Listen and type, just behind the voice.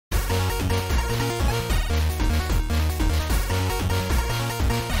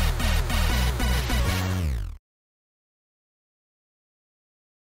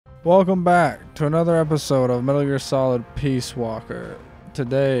Welcome back to another episode of Metal Gear Solid Peace Walker.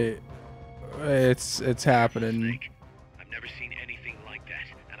 Today, it's happening. I've never seen anything like that,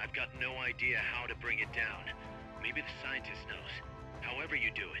 and I've got no idea how to bring it down. Maybe the scientist knows. However you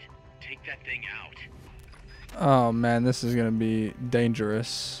do it, take that thing out. Oh man, this is gonna be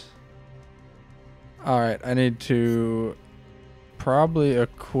dangerous. Alright, I need to probably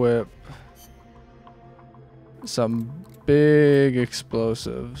equip some big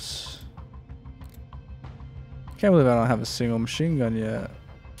explosives. Can't believe I don't have a single machine gun yet.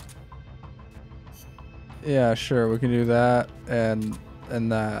 Yeah, sure, we can do that and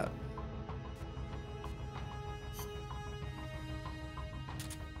that.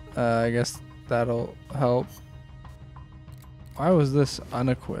 I guess that'll help. Why was this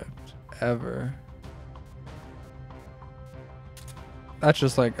unequipped ever? That's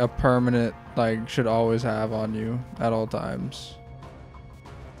just like a permanent, like, should always have on you at all times.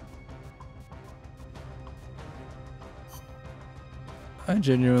 I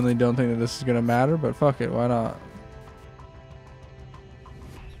genuinely don't think that this is gonna matter, but fuck it, why not?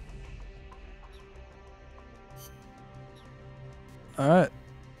 Alright,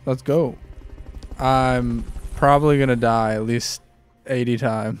 let's go. I'm probably gonna die at least 80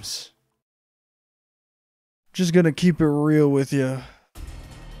 times. Just gonna keep it real with you.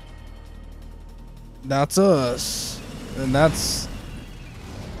 That's us. And that's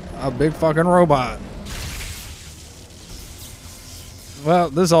a big fucking robot. Well,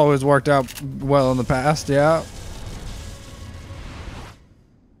 this always worked out well in the past, yeah.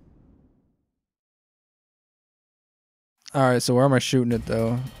 Alright, so where am I shooting it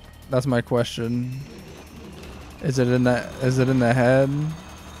though? That's my question. Is it in the head?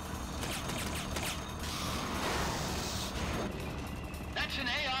 That's an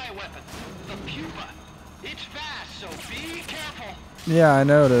AI weapon. The pupa. It's fast, so be careful. Yeah, I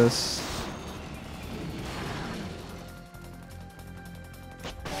noticed.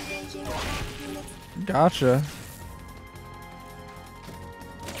 Gotcha.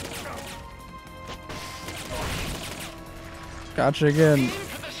 Gotcha again.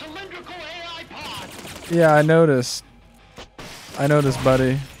 Yeah, I noticed. I noticed,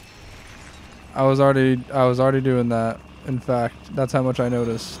 buddy. I was already doing that. In fact, that's how much I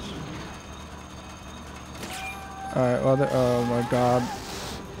noticed. Alright, well, oh my god.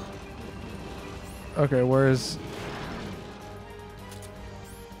 Okay, where is...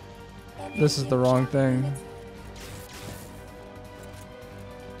 This is the wrong thing.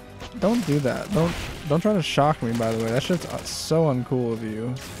 Don't do that. Don't try to shock me, by the way. That shit's so uncool of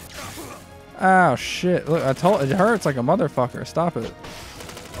you. Ow, shit. Look, I told it hurts like a motherfucker. Stop it.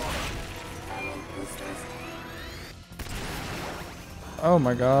 Oh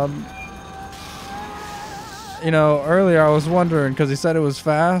my god. You know, earlier I was wondering because he said it was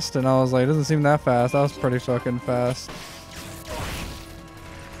fast, and I was like, it doesn't seem that fast. That was pretty fucking fast.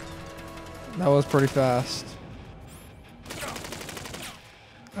 That was pretty fast.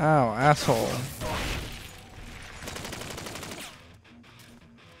 Ow, asshole.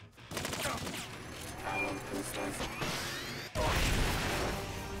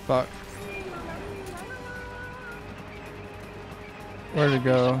 Fuck. Where'd it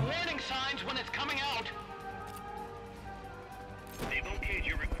go?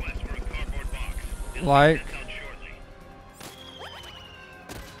 Like.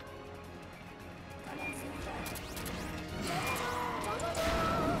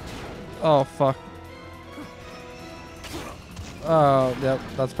 Oh, fuck. Oh, yep,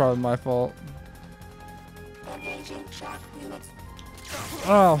 that's probably my fault.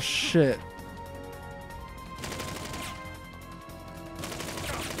 Oh, shit.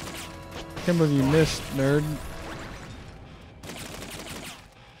 Can't believe you missed, nerd.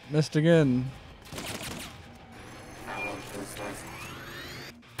 Missed again.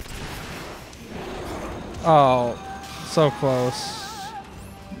 Oh, so close.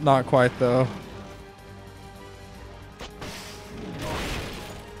 Not quite though.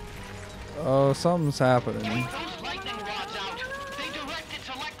 Oh, something's happening.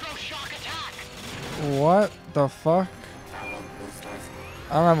 What the fuck?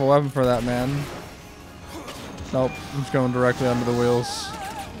 I don't have a weapon for that, man. Nope, I'm just going directly under the wheels.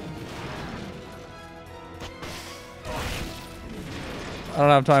 I don't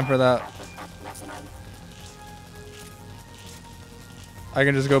have time for that. I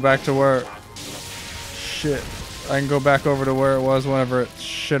can just go back to where... Shit. I can go back over to where it was whenever it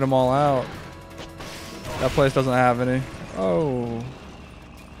shit them all out. That place doesn't have any. Oh.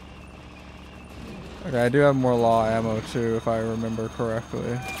 Okay, I do have more law ammo too, if I remember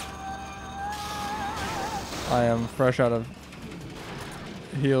correctly. I am fresh out of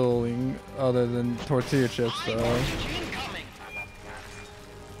healing other than tortilla chips, though.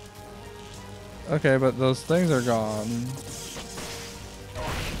 Okay, but those things are gone.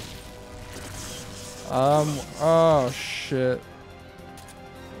 Oh shit.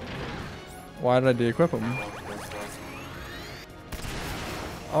 Why did I de-equip them?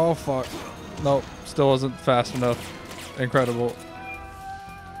 Oh fuck. Nope, still wasn't fast enough. Incredible.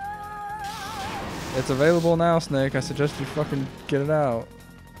 It's available now, Snake. I suggest you fucking get it out.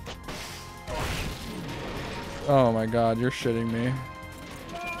 Oh my god, you're shitting me.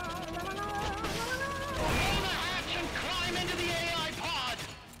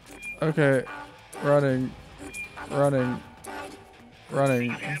 Okay, running, running,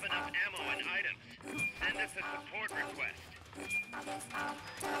 running. I have enough ammo and items. Send us a support request.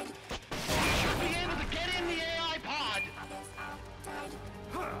 You should be able to get in the AI pod.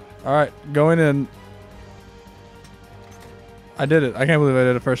 Alright, going in. I did it. I can't believe I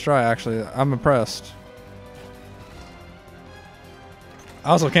did it first try, actually. I'm impressed. I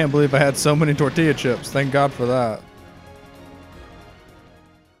also can't believe I had so many tortilla chips. Thank God for that.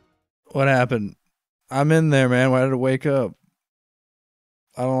 What happened? I'm in there, man. Why did it wake up?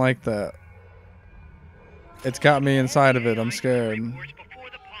 I don't like that. It's got me inside of it. I'm scared. Before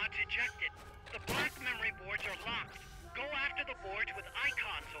the pod's ejected. The black memory boards are locked. Go after the boards with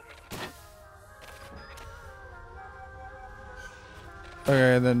icons over them.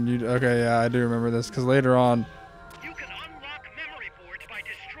 Okay, then you. Okay, yeah, I do remember this because later on. You can unlock memory boards by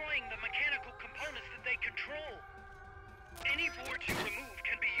destroying the mechanical components that they control. Any boards you remove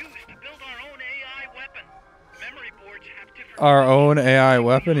can be used to build our own AI weapon. Memory boards have different. Our own AI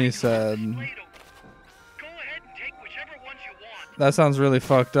weapon, he said. Go ahead and take whichever ones you want. That sounds really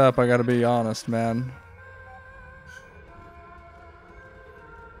fucked up. I gotta be honest, man.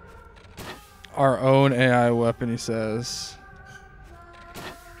 Our own AI weapon, he says.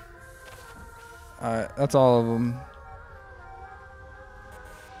 Alright, that's all of them.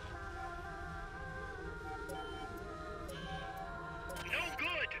 No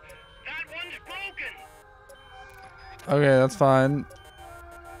good. That one's broken. Okay, that's fine.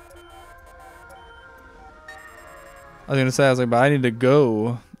 I was gonna say, I was like, but I need to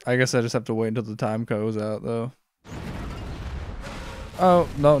go. I guess I just have to wait until the time goes out, though. Oh,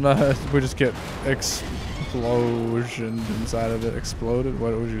 no, no, we just get explosion inside of it. Exploded?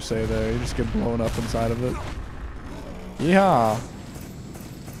 What would you say there? You just get blown up inside of it. Yeehaw.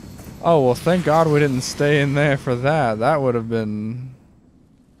 Oh, well, thank God we didn't stay in there for that. That would have been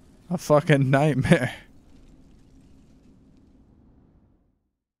a fucking nightmare.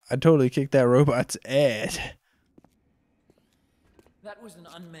 I'd totally kick that robot's ass. That was an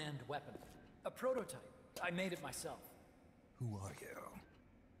unmanned weapon. A prototype. I made it myself. Who are you?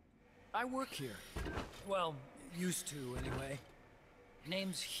 I work here. Well, used to anyway.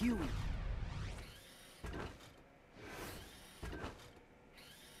 Name's Huey.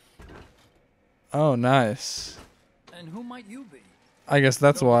 Oh, nice. And who might you be? I guess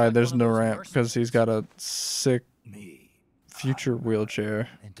that's Don't why like there's one of no those ramp, because he's got a sick Me. future wheelchair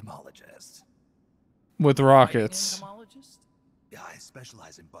Entomologist. with rockets. Entomologist? Yeah, I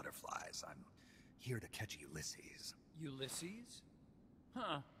specialize in butterflies. I'm here to catch Ulysses. Ulysses?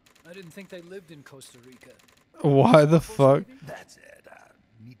 Huh. I didn't think they lived in Costa Rica. Why the fuck? That's it.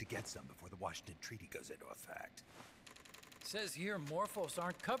 Need to get some before the Washington Treaty goes into effect. Says here Morphos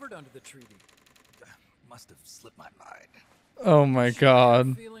aren't covered under the treaty. Must have slipped my mind. Oh my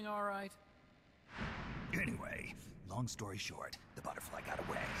god. Feeling all right? Anyway, long story short, the butterfly got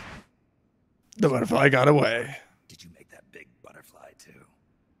away. The butterfly got away. Did you make that big butterfly too?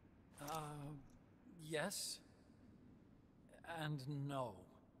 Yes. And no.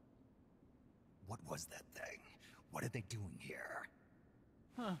 What was that thing? What are they doing here?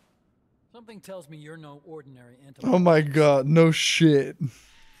 Huh. Something tells me you're no ordinary entomologist. Oh my god, no shit.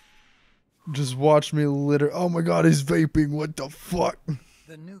 Just watch me litter. Oh my god, he's vaping. What the fuck?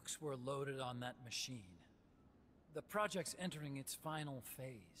 The nukes were loaded on that machine. The project's entering its final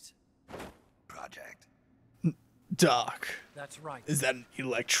phase. Project. Doc, That's right. is that an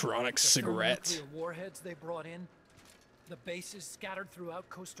electronic The cigarette? thermonuclear warheads they brought in, the bases scattered throughout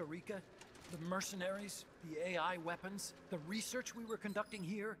Costa Rica, the mercenaries, the AI weapons, the research we were conducting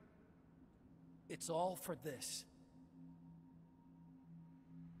here. It's all for this.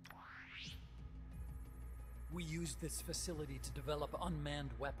 We used this facility to develop unmanned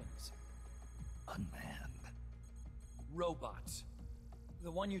weapons. Unmanned. Robots.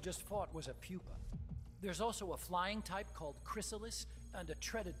 The one you just fought was a pupa. There's also a flying type called Chrysalis and a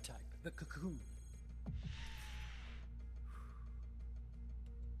treaded type, the Cocoon.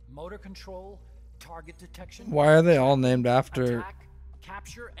 Motor control, target detection. Why are they all named after attack,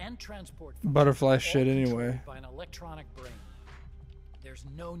 capture and transport Butterfly all shit controlled anyway. by an electronic brain. There's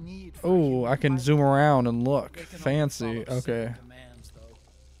no need for Oh, I can human zoom pilot. around and look. They can only Fancy. follow Okay. simple commands, though.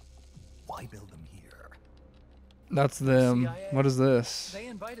 Why build them here? That's them. CIA, What is this? They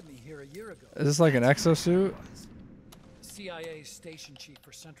invited me here a year ago. Is this like an exosuit? CIA's station chief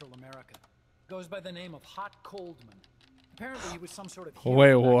for Central America goes by the name of Hot Coldman. Apparently, he was some sort of hero Wait,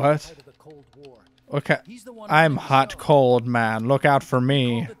 back at the what? height of the Cold War. Okay. He's the one I'm running the hot show. cold, man. Look out for He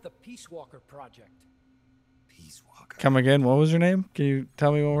me. called it the Peace Walker Project. Peace Walker. Come again. What was your name? Can you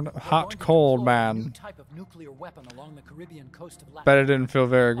tell me what? They're going Hot to cold, deploy a new man. type of nuclear weapon along the Caribbean coast of Latin Bet it didn't feel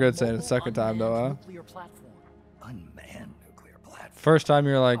very A good saying it mobile, second time though, unmanned huh? nuclear platform. Unmanned nuclear platform. First time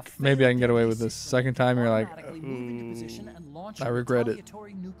you're A like, maybe I can get away with failed this. system Second time you're like, automatically move into position and launch I a regret it.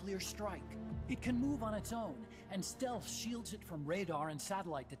 retaliatory nuclear strike. It can move on its own, and stealth shields it from radar and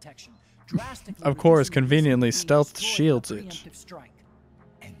satellite detection, drastically Of course, reducing the risk conveniently, of being stealth destroyed in a shields it. preemptive strike.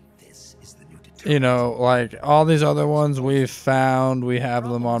 And this is the new deterrent. you know, like all these other ones we've found, we have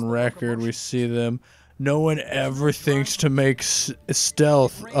them on record, we see them. No one ever thinks to make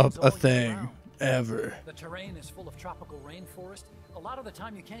stealth a thing, ever. The terrain is full of tropical rainforest. A lot of the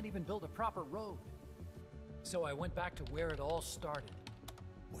time you can't even build a proper road. So I went back to where it all started.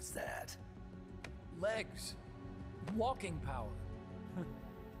 What's that? Legs. Walking power.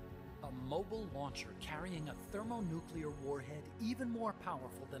 A mobile launcher carrying a thermonuclear warhead even more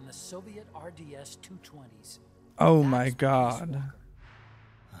powerful than the Soviet RDS-220s. Oh That's my the Peace god. Walker.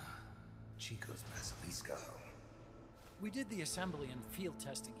 Chico's Basilisco. We did the assembly and field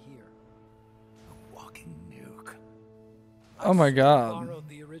testing here. A walking nuke. Oh my I god. borrowed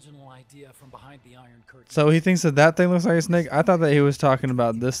the original idea from behind the Iron Curtain. So he thinks that that thing looks like a snake? I thought that he was talking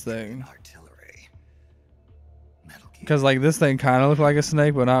about this thing. Artillery. Metal Gear. Because like this thing kind of looked like a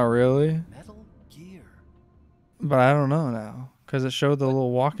snake, but not really. Metal Gear. But I don't know now. Because it showed the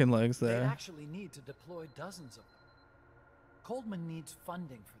little walking legs They there. actually need to deploy dozens of them. Coldman needs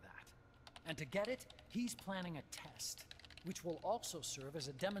funding for that. And to get it, he's planning a test, which will also serve as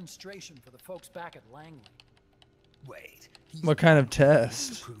a demonstration for the folks back at Langley. Wait. What kind of To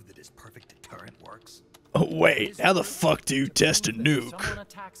test? prove that his perfect deterrent works? Oh wait, His how the work fuck do you to test a prove that if nuke? someone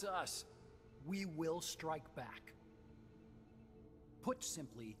attacks us, we will strike back. Put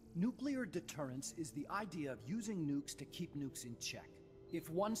simply, nuclear deterrence is the idea of using nukes to keep nukes in check. If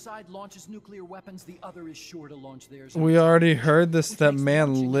one side launches nuclear weapons, the other is sure to launch theirs. We already heard this, which that makes man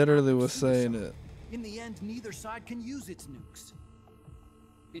launching an literally act of was saying suicide. it. In the end, neither side can use its nukes.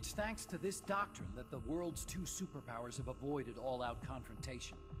 It's thanks to this doctrine that the world's two superpowers have avoided all-out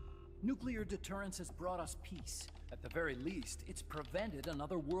confrontation. Nuclear deterrence has brought us peace. At the very least, it's prevented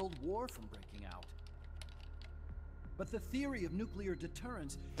another world war from breaking out. But the theory of nuclear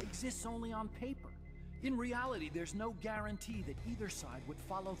deterrence exists only on paper. In reality, there's no guarantee that either side would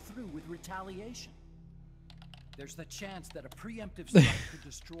follow through with retaliation. There's the chance that a preemptive strike could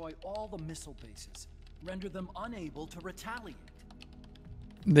destroy all the missile bases, render them unable to retaliate.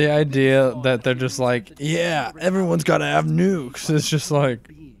 The idea that they're just like, yeah, everyone's got to have nukes. It's just like,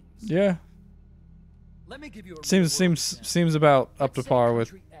 yeah, Let me give you a seems about up to par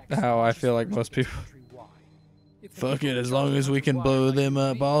with how I feel like most people. Fuck it, as long as we can blow them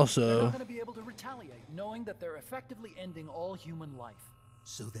up They're also. not going to be able to retaliate, knowing that they're effectively ending all human life.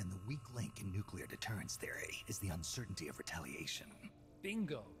 So then the weak link in nuclear deterrence theory is the uncertainty of retaliation.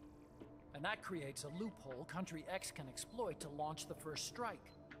 Bingo. And that creates a loophole country X can exploit to launch the first strike.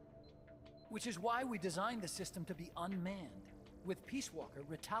 Which is why we designed the system to be unmanned. With Peace Walker,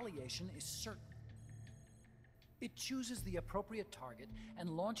 retaliation is certain. It chooses the appropriate target and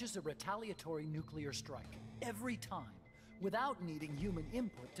launches a retaliatory nuclear strike every time, without needing human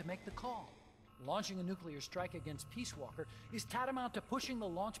input to make the call. Launching a nuclear strike against Peace Walker is tantamount to pushing the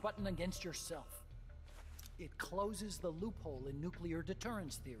launch button against yourself. It closes the loophole in nuclear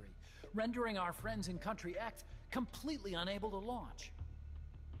deterrence theory, rendering our friends in Country X completely unable to launch.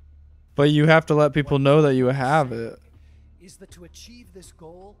 But you have to let people know that you have it. Is that to achieve this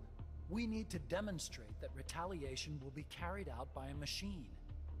goal, we need to demonstrate that retaliation will be carried out by a machine.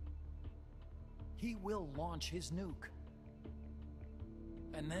 He will launch his nuke.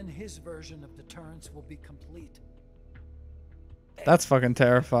 And then his version of deterrence will be complete. That's fucking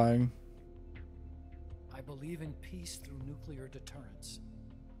terrifying. I believe in peace through nuclear deterrence.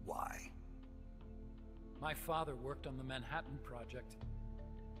 Why? My father worked on the Manhattan Project.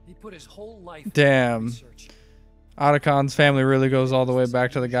 He put his whole life Damn. into research. Otacon's family really goes all the way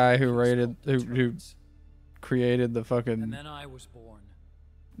back to the guy who who created the And fucking then I was born,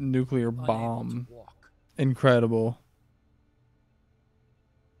 nuclear unable bomb. to walk. Incredible.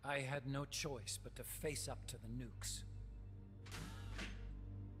 I had no choice but to face up to the nukes.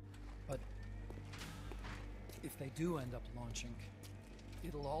 If they do end up launching,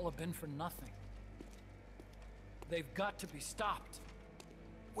 it'll all have been for nothing. They've got to be stopped.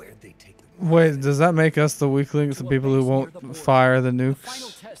 Where'd they take them? Wait, does that make us the weaklings, the people who won't fire the The final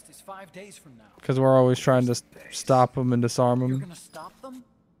nukes? test is 5 days from now. Because we're always trying to stop them and disarm You're them. gonna stop them?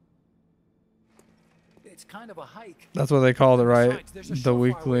 It's kind of a hike. That's what they called it, right? Besides, there's a The surefire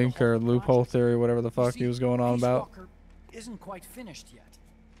weak way to link halt or the loophole project. theory, whatever the You fuck see, he was going on Peace about. Walker isn't quite finished yet.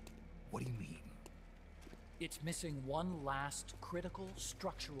 What do you mean? It's missing one last critical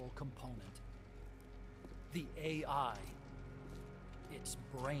structural component. The AI. Its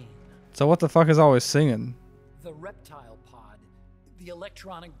brain. So what the fuck is always singing? The reptile pod, the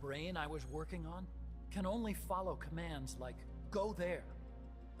electronic brain I was working on, can only follow commands like, go there,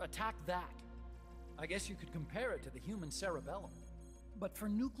 attack that. I guess you could compare it to the human cerebellum. But for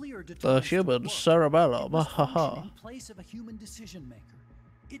nuclear deterrence to work, it must function in place of a human decision maker.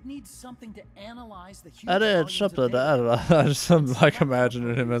 It needs something to analyze the huge I did volumes of something. I data don't know. I just am like select imagining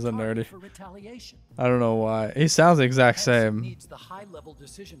him appropriate as a target nerdy. for retaliation. I don't know why. He sounds the exact Hence, it same. needs the high-level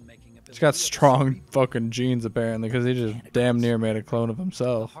decision-making ability He's got of a strong cerebral. fucking genes apparently, because he just damn near made a clone of The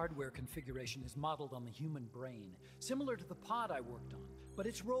himself. hardware configuration is modeled on the human brain, similar to the pod I worked on, but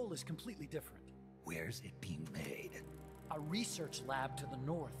its role is completely different. Where's it being made? A research lab to the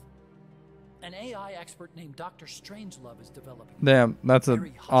north. An AI expert named Dr. Strangelove is developing. Damn, that's a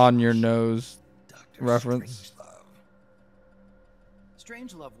Very on your hush-hush. nose Dr. reference. Strangelove.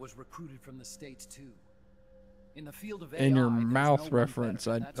 Strangelove was recruited from the States too. In the field of In AI, your there's mouth no one reference,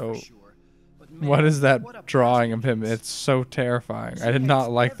 better, I- that's for oh. sure. But What man, is that what a drawing of bastard him? he is. It's so terrifying. I He did not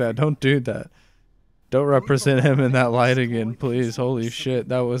hates like that. Don't do that. Don't Go to the represent him in lab that and light destroy again, the please. peace Holy walkers. shit,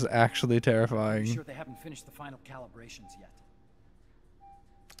 that was actually I'm terrifying. sure they haven't finished the final calibrations yet.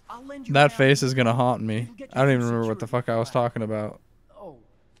 I'll lend you That my face arm. is gonna haunt me. It'll get I don't you even through remember what the security fuck I was flat. talking about. Oh,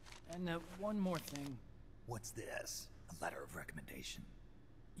 and one more thing. What's this? A letter of recommendation?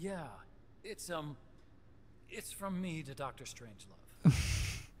 Yeah, it's from me to Dr. Strangelove.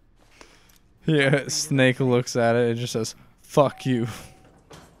 Yeah, Snake looks at it. It just says, "Fuck you."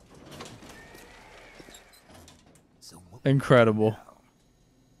 So what Incredible.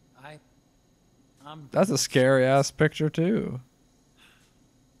 I'm That's a scary ass picture too.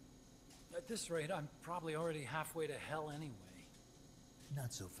 At this rate, I'm probably already halfway to hell anyway.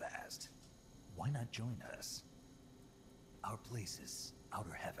 Not so fast. Why not join us? Our place is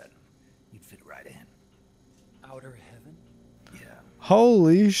outer heaven. You'd fit right in. Outer heaven? Yeah,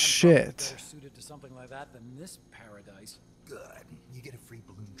 Holy I'm probably shit. better suited to something like that than this paradise. good. You get a free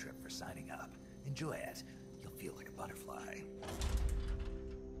balloon trip for signing up. Enjoy it. You'll feel like a butterfly.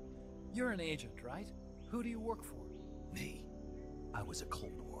 You're an agent, right? Who do you work for? Me. I was a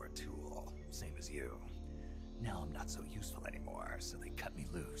Cold War tool, same as you. Now I'm not so useful anymore, so they cut me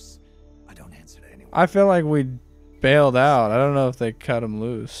loose. I don't answer to anyone. I feel like we bailed out. I don't know if they cut him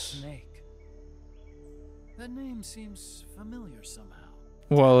loose. Snake. That name seems familiar somehow.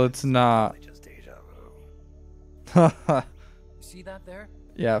 Well, it's not. Probably just deja vu. You see that there?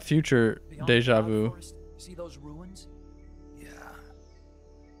 Yeah, future Beyond the deja cloud vu. forest? See those ruins? Yeah.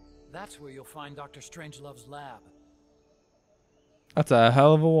 That's where you'll find Dr. Strangelove's lab. That's a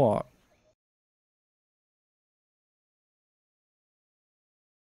hell of a walk.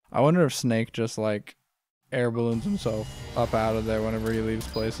 I wonder if Snake just like air balloons himself up out of there whenever he leaves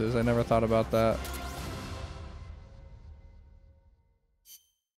places. I never thought about that.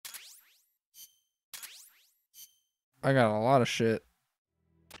 I got a lot of shit.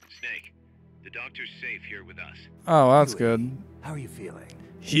 Snake, the doctor's safe here with us. Oh, that's Huey, good. How are you feeling?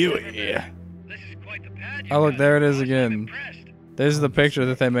 Huey. This is quite the pad. Oh, look, there it is I'm again. impressed. This is the picture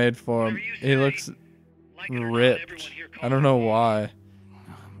that they made for him. Whatever you He say. looks Like it or not, ripped. everyone here I calls don't him know Bob. why.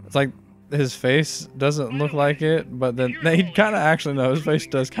 It's like his face doesn't look like it, but then he kind of actually no, his face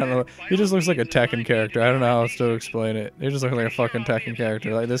does kind of. He just looks like a Tekken character. I don't know how else to explain it. He just looks like a fucking Tekken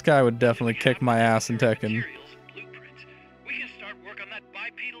character. Like this guy would definitely kick my ass in Tekken. Materials and blueprints. We can start work on that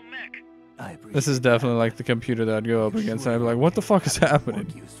bipedal mech. I appreciate This is that. definitely like the computer that I'd go up You against, sure and I'd be like, you're "What the okay fuck with is having happening?"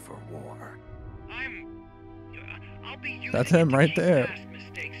 work used for war? I'll be using That's it him to right keep there. past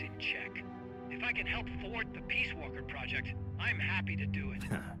mistakes in check. If I can help thwart the Peace Walker project, I'm happy to do it.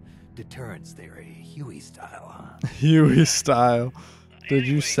 Deterrence theory, Huey style, huh? Huey style. Did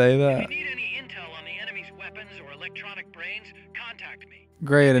you Anyway, say If that? you need any intel on the enemy's weapons or electronic brains, contact me.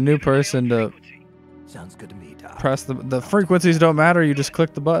 Great, a new Give me my own person to frequency. Sounds good to me, Doc. press the frequencies don't matter. You just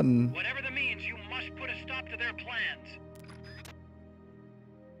click the button. Whatever the means, you must put a stop to their plans.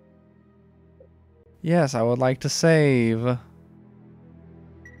 Yes, I would like to save.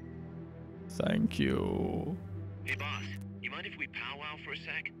 Thank you. Hey boss, you mind if we powwow for a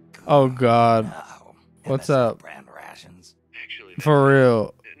sec? Oh God. Now, What's MSO up? brand rations. Actually, For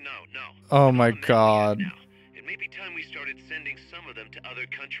real. no. Oh my We're on the menu god. now. It may be time we started sending some of them to other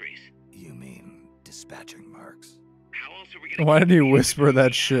countries. You mean dispatching mercs? How else are we gonna Why keep did he feeding whisper the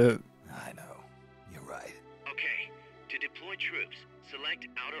that food? shit? I know. You're right. Okay, to deploy troops, select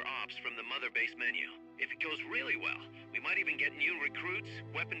outer ops from the mother base menu. If it goes really well, we might even get new recruits,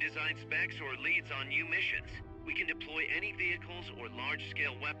 weapon design specs, or leads on new missions. We can deploy any vehicles or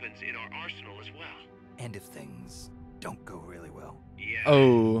large-scale weapons in our arsenal as well. And if things don't go really well? Yeah,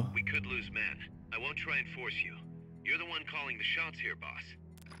 Oh. we could lose men. I won't try and force you. You're the one calling the shots here, boss.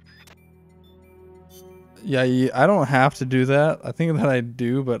 Yeah, I don't have to do that. I think that I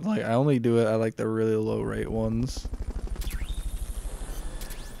do, but like I only do it at like the really low rate ones.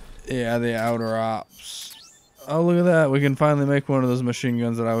 Yeah, the outer ops. Oh, look at that. We can finally make one of those machine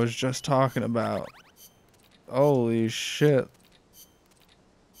guns that I was just talking about. Holy shit.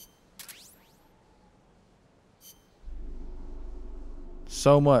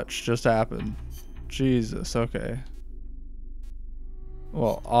 So much just happened. Jesus, okay.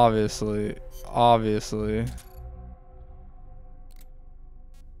 Well, obviously.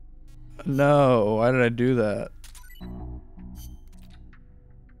 No, why did I do that?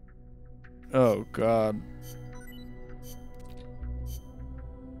 Oh god.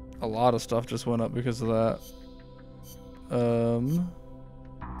 A lot of stuff just went up because of that.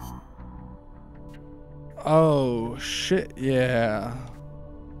 Oh shit, yeah.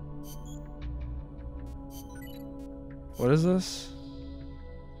 What is this?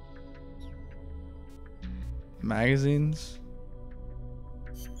 Magazines?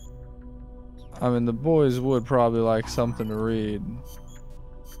 I mean, the boys would probably like something to read.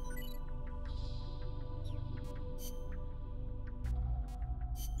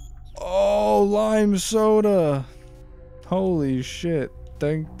 Oh, lime soda! Holy shit.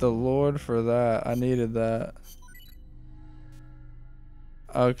 Thank the Lord for that. I needed that.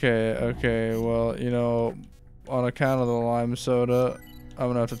 Okay, well, you know, on account of the lime soda, I'm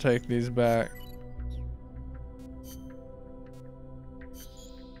gonna have to take these back.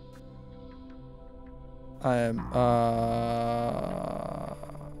 I am,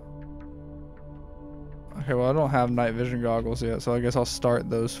 okay, well, I don't have night vision goggles yet, so I guess I'll start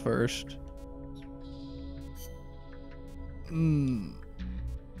those first.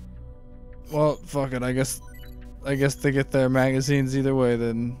 Well, fuck it, I guess they get their magazines either way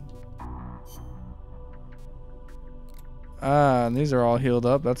then. Ah, and these are all healed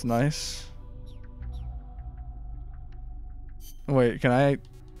up, that's nice. Wait, can I...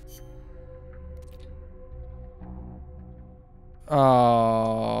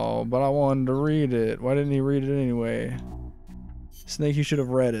 Oh, but I wanted to read it. Why didn't he read it anyway? Snake, you should have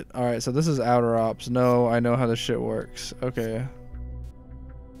read it. Alright, so this is outer ops. No, I know how this shit works. Okay.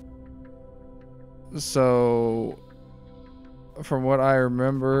 So, from what I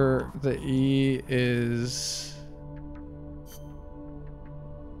remember, the E is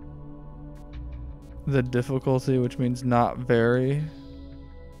the difficulty, which means not very.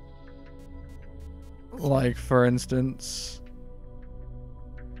 Like, for instance,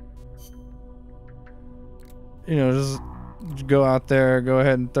 you know, just go out there, go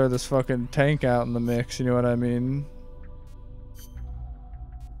ahead and throw this fucking tank out in the mix, you know what I mean?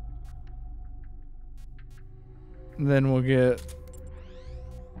 And then we'll get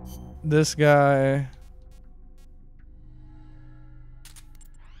this guy,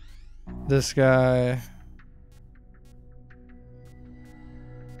 this guy,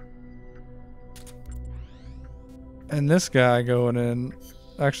 and this guy going in.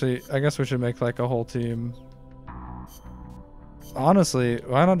 Actually, I guess we should make like a whole team. Honestly,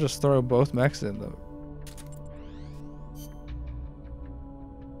 why not just throw both mechs in though?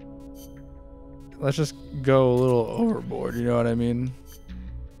 Let's just go a little overboard, you know what I mean?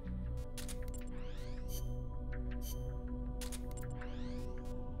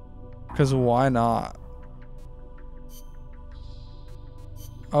 Because why not?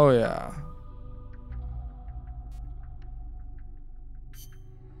 Oh yeah.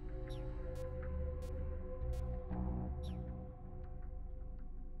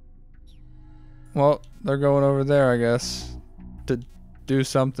 Well, they're going over there, I guess, to do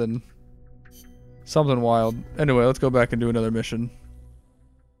something. Something wild. Anyway, let's go back and do another mission.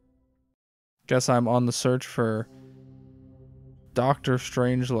 Guess I'm on the search for Dr.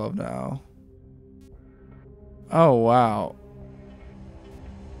 Strangelove now. Oh, wow.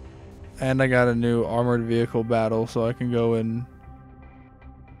 And I got a new armored vehicle battle, so I can go and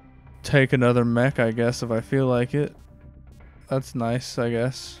take another mech, I guess, if I feel like it. That's nice, I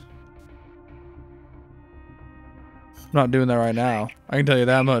guess. I'm not doing that right now. I can tell you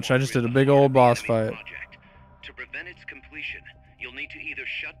that much. I just did a big old boss fight. need to either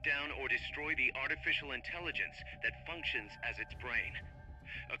shut down or destroy the artificial intelligence that functions as its brain.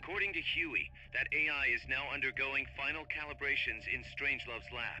 According to Huey, that AI is now undergoing final calibrations in Strangelove's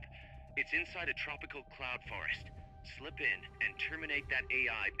lab. It's inside a tropical cloud forest. Slip in and terminate that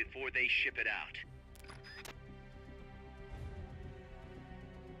AI before they ship it out.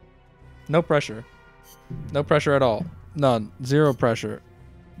 No pressure. No pressure at all. None. Zero pressure.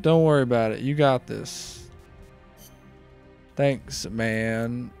 Don't worry about it. You got this. Thanks,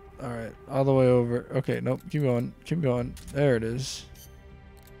 man. Alright. All the way over. Okay, nope. Keep going. Keep going. There it is.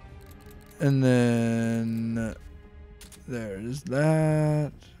 And then... there's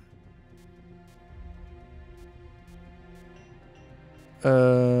that.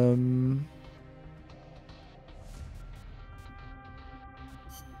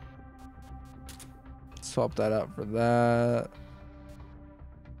 Swap that out for that.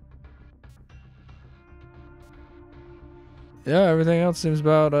 Yeah, everything else seems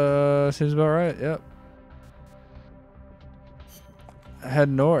about right. Yep. Head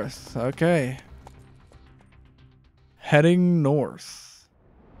north. Okay. Heading north.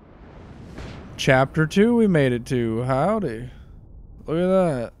 Chapter 2 we made it to. Howdy. Look at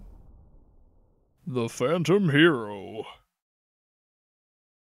that. The Phantom Hero.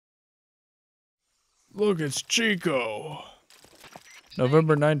 Look, it's Chico.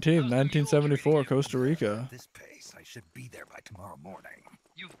 November 19th, 1974, Costa Rica. At this pace, I should be there by tomorrow morning.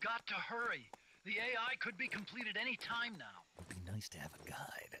 You've got to hurry. The AI could be completed any time now. It'd be nice to have a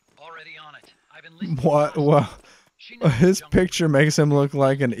guide. Already on it. I've enlisted. What? Well, his picture makes him look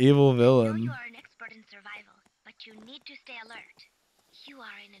like an evil I know villain. you are an expert in survival, but you need to stay alert. You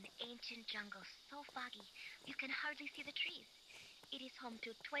are in an ancient jungle so foggy, you can hardly see the trees. It is home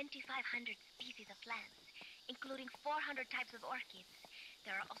to 2,500 species of plants, including 400 types of orchids.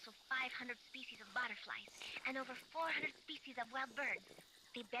 There are also 500 species of butterflies, and over 400 species of wild birds.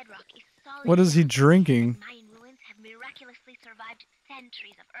 The bedrock is solid. What is he drinking? Mayan ruins have miraculously survived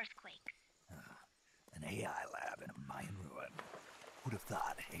centuries of earthquakes. An AI lab in a Mayan ruin. Who'd have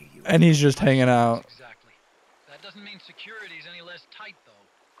thought? Hey, you. And he's just hanging out. Exactly. That doesn't mean security's any less tight, though.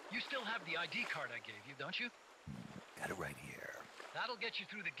 You still have the ID card I gave you, don't you? Got it right here. That'll get you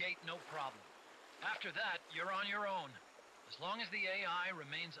through the gate, no problem. After that, you're on your own. As long as the AI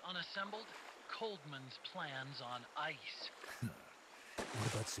remains unassembled, Coldman's plan's on ice.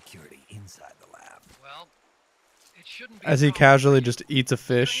 What about security inside the lab? Well, it shouldn't be As he casually just eats a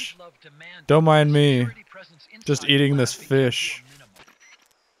fish. Don't mind me. Just eating this fish.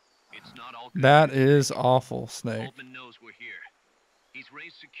 It's not all good. That is awful, Snake. Coldman knows we're here. He's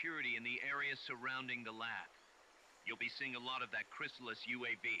raised security in the area surrounding the lab. You'll be seeing a lot of that chrysalis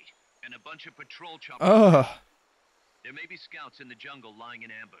UAV and a bunch of patrol choppers. Ugh. There may be scouts in the jungle lying in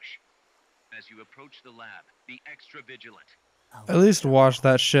ambush. As you approach the lab, be extra vigilant. At least wash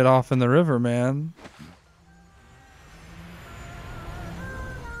that shit off in the river, man.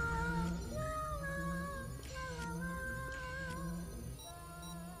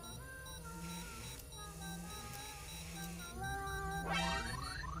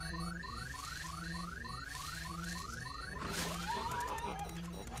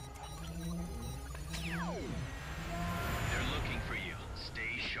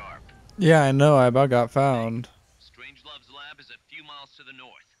 Yeah, I know. I about got found. Strangelove's lab is a few miles to the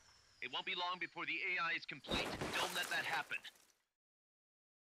north. It won't be long before the AI is complete. Don't let that happen.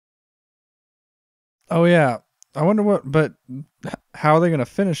 Oh, yeah. I wonder but how are they going to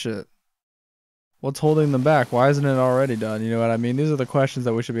finish it? What's holding them back? Why isn't it already done? You know what I mean? These are the questions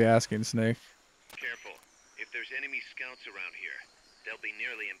that we should be asking, Snake. Careful. If there's enemy scouts around here, they'll be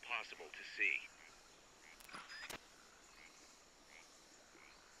nearly impossible to see.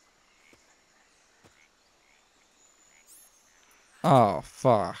 Oh,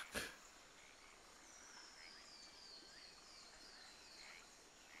 fuck.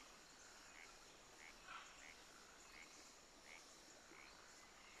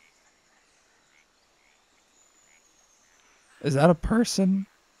 Is that a person?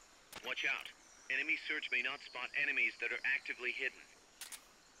 Watch out. Enemy search may not spot enemies that are actively hidden.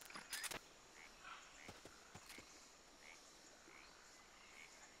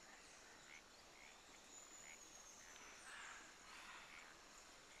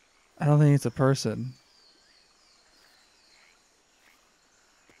 I don't think it's a person.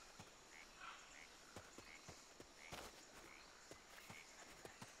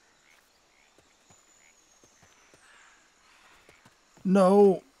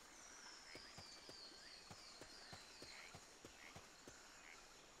 No.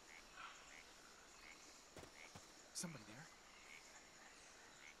 Somebody there?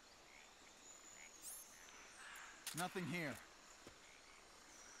 Nothing here.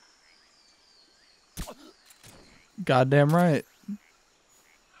 Goddamn right.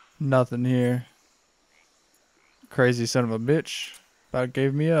 Nothing here. Crazy son of a bitch. About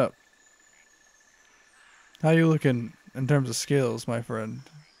gave me up. How you looking in terms of skills, my friend?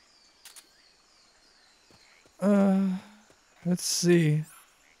 Let's see.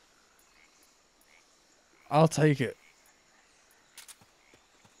 I'll take it.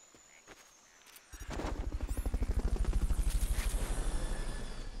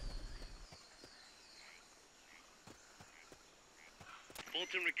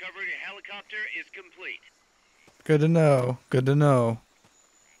 Fulton recovery helicopter is complete. Good to know. Good to know.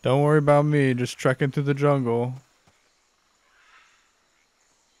 Don't worry about me, just trekking through the jungle.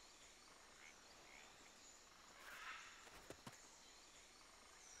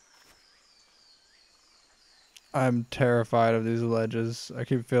 I'm terrified of these ledges. I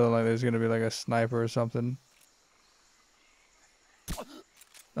keep feeling like there's gonna be like a sniper or something.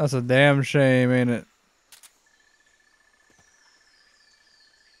 That's a damn shame, ain't it?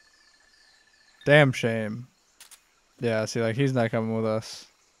 Damn shame. Yeah, see, like, he's not coming with us.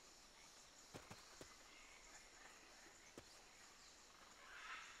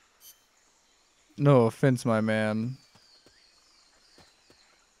 No offense, my man.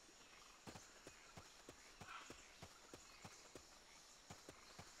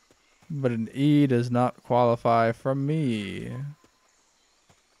 But an E does not qualify from me.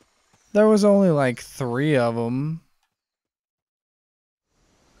 There was only like 3 of them.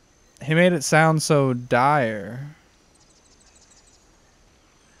 He made it sound so dire.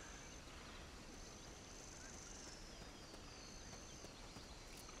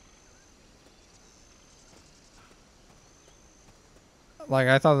 Like,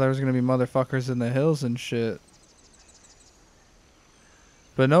 I thought there was gonna be motherfuckers in the hills and shit.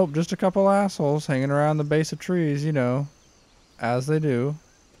 But nope, just a couple assholes hanging around the base of trees, you know. As they do.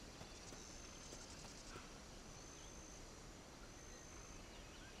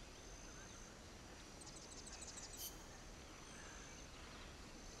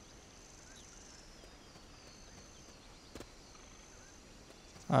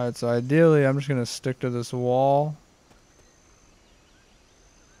 Alright, so ideally I'm just gonna stick to this wall.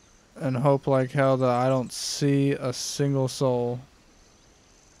 And hope like hell that I don't see a single soul.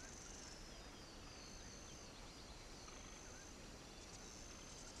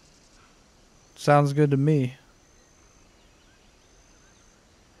 Sounds good to me.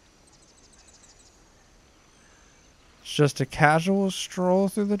 It's just a casual stroll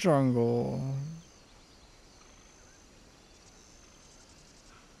through the jungle.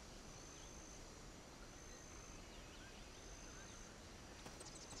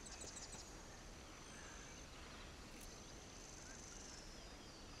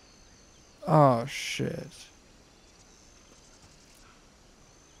 Oh shit.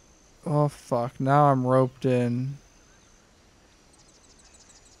 Oh fuck, now I'm roped in.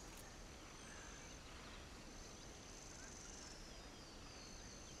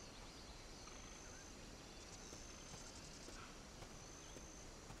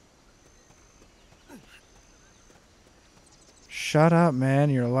 Shut up, man,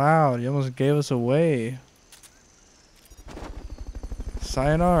 you're loud. You almost gave us away.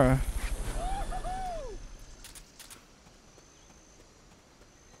 Sayonara.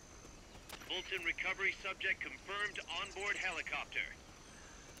 Fulton recovery subject confirmed onboard helicopter.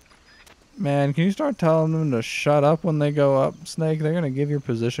 Man, can you start telling them to shut up when they go up, Snake? They're gonna give your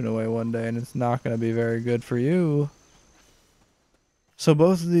position away one day, and it's not gonna be very good for you. So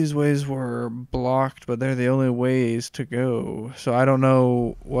both of these ways were blocked, but they're the only ways to go. So I don't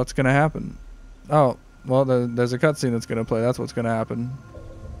know what's gonna happen. Oh, well, there's a cutscene that's gonna play. That's what's gonna happen.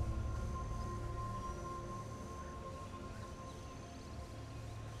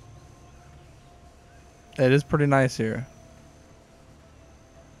 It is pretty nice here.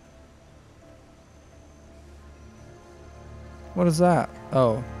 What is that?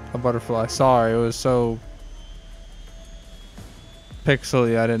 Oh, a butterfly. Sorry, it was so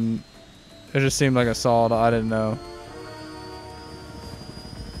pixely. I didn't. It just seemed like a solid. I didn't know.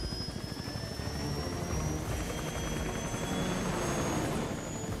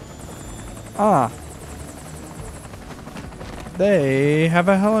 Ah. They have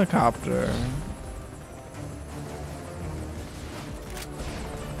a helicopter.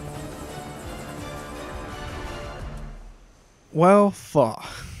 Well, fuck.